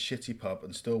 people in a shitty pub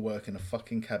and still work in a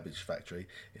fucking cabbage factory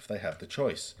if they have the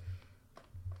choice?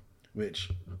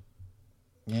 Which,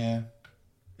 yeah,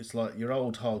 it's like your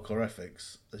old hardcore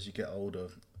ethics, as you get older,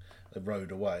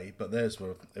 erode away, but theirs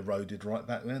were eroded right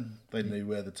back then. They knew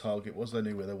where the target was, they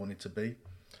knew where they wanted to be.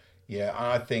 Yeah,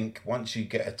 I think once you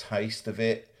get a taste of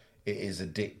it, it is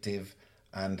addictive,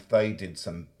 and they did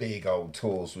some big old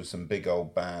tours with some big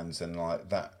old bands, and like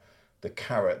that, the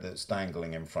carrot that's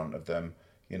dangling in front of them,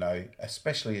 you know,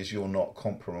 especially as you're not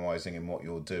compromising in what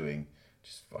you're doing,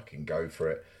 just fucking go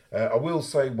for it. I will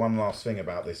say one last thing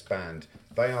about this band.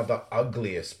 They are the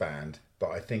ugliest band that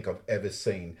I think I've ever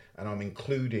seen, and I'm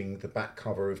including the back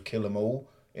cover of Kill 'Em All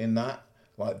in that.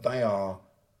 Like, they are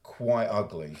quite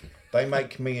ugly. They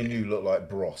make me and you look like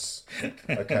Bros.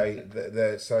 Okay,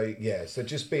 so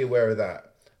just be aware of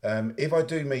that. If I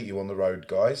do meet you on the road,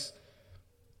 guys,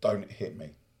 don't hit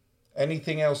me.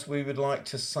 Anything else we would like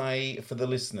to say for the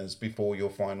listeners before your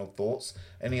final thoughts?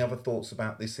 Any other thoughts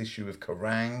about this issue of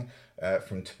Kerrang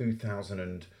from 2000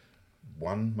 and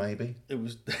 1 maybe. It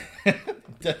was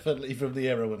definitely from the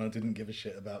era when I didn't give a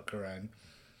shit about Kerrang.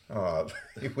 Oh,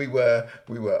 we were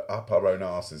up our own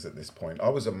asses at this point. I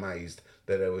was amazed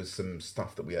that there was some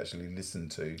stuff that we actually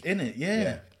listened to. In it,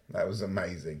 yeah. That was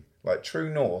amazing. Like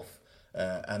True North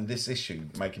and this issue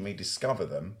making me discover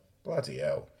them. Bloody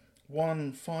hell.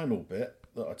 One final bit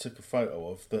that I took a photo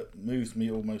of that moved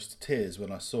me almost to tears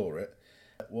when I saw it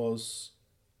was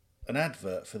an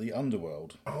advert for the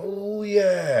Underworld. Oh,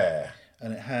 yeah.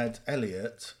 And it had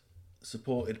Elliot,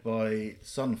 supported by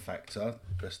Sun Factor,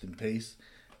 rest in peace,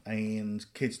 and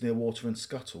Kids Near Water and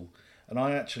Scuttle. And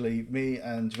I actually, me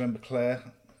and, do you remember Claire?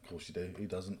 Of course you do, who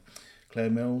doesn't? Claire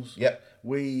Mills? Yep.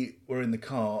 We were in the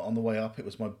car on the way up. It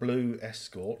was my blue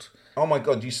Escort. Oh, my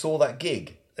God, you saw that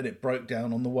gig? And it broke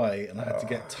down on the way, and I had to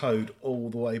get towed all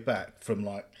the way back from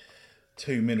like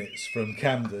 2 minutes from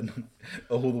Camden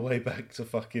all the way back to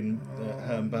fucking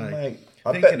Herne Bay. Mate,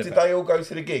 I bet, did they all go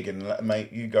to the gig and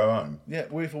make you go home? Yeah,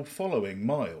 we were following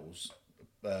Miles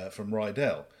from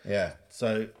Rydell. Yeah.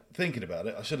 So thinking about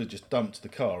it, I should have just dumped the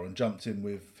car and jumped in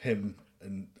with him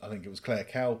and I think it was Claire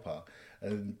Cowper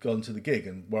and gone to the gig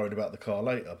and worried about the car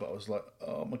later. But I was like,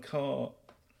 oh, my car.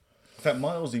 In fact,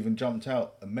 Miles even jumped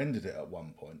out and mended it at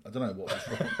one point. I don't know what was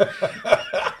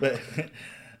wrong.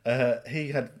 But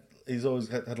he's always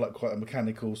had like quite a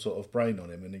mechanical sort of brain on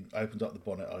him, and he opened up the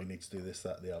bonnet, oh, you need to do this,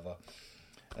 that, the other.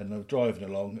 And I was driving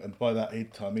along, and by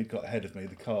that time he'd got ahead of me,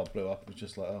 the car blew up, and was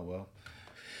just like, oh, well.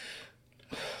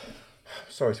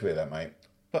 Sorry to hear that, mate.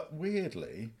 But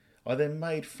weirdly, I then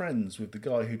made friends with the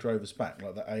guy who drove us back,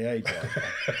 like the AA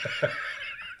driver.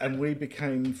 And we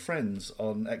became friends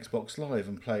on Xbox Live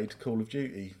and played Call of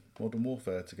Duty Modern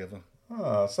Warfare together.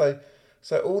 Ah, so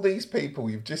all these people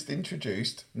you've just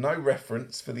introduced, no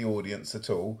reference for the audience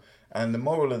at all, and the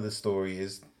moral of the story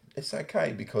is it's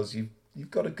okay because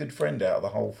you've got a good friend out of the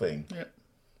whole thing. Yeah.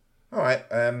 All right,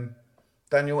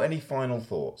 Daniel, any final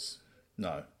thoughts?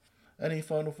 No. Any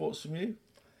final thoughts from you?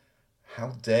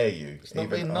 How dare you? It's not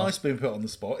being nice being put on the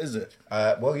spot, is it?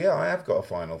 Well, yeah, I have got a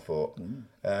final thought.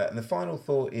 And the final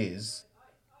thought is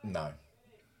no.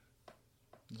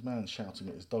 There's a man shouting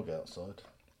at his dog outside.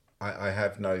 I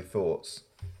have no thoughts.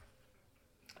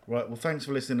 Right, well, thanks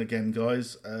for listening again,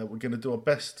 guys. We're going to do our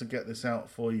best to get this out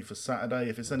for you for Saturday.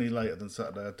 If it's any later than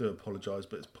Saturday, I do apologise,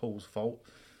 but it's Paul's fault.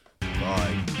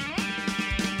 Bye.